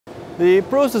The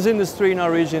process industry in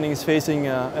our region is facing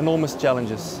enormous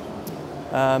challenges.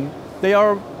 They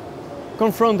are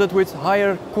confronted with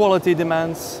higher quality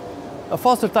demands, a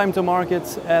faster time to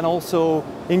market, and also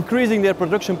increasing their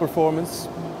production performance,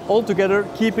 altogether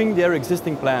keeping their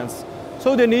existing plants.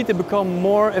 So they need to become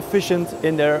more efficient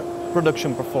in their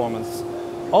production performance.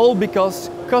 All because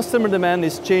customer demand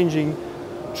is changing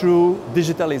through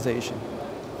digitalization.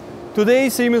 Today,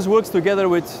 Siemens works together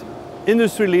with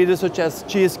industry leaders such as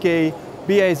GSK,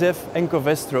 BASF and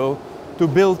Covestro to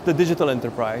build the digital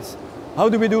enterprise. How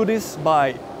do we do this?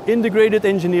 By integrated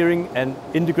engineering and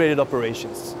integrated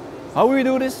operations. How we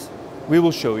do this? We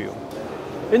will show you.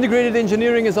 Integrated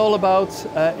engineering is all about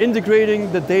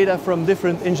integrating the data from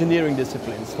different engineering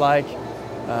disciplines like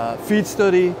feed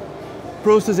study,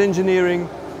 process engineering,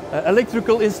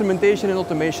 electrical instrumentation and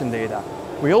automation data.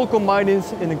 We all combine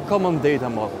this in a common data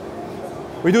model.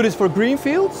 We do this for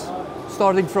greenfields,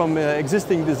 starting from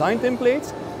existing design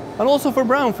templates, and also for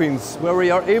brownfields, where we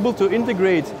are able to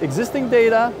integrate existing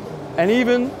data and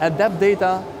even adapt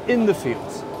data in the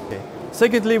fields. Okay.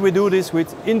 Secondly, we do this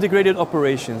with integrated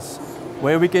operations,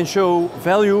 where we can show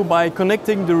value by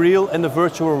connecting the real and the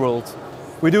virtual world.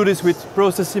 We do this with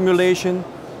process simulation,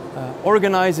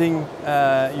 organizing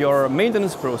your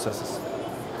maintenance processes.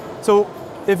 So,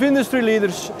 if industry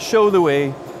leaders show the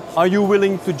way, are you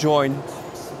willing to join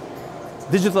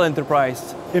Digital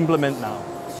Enterprise Implement Now?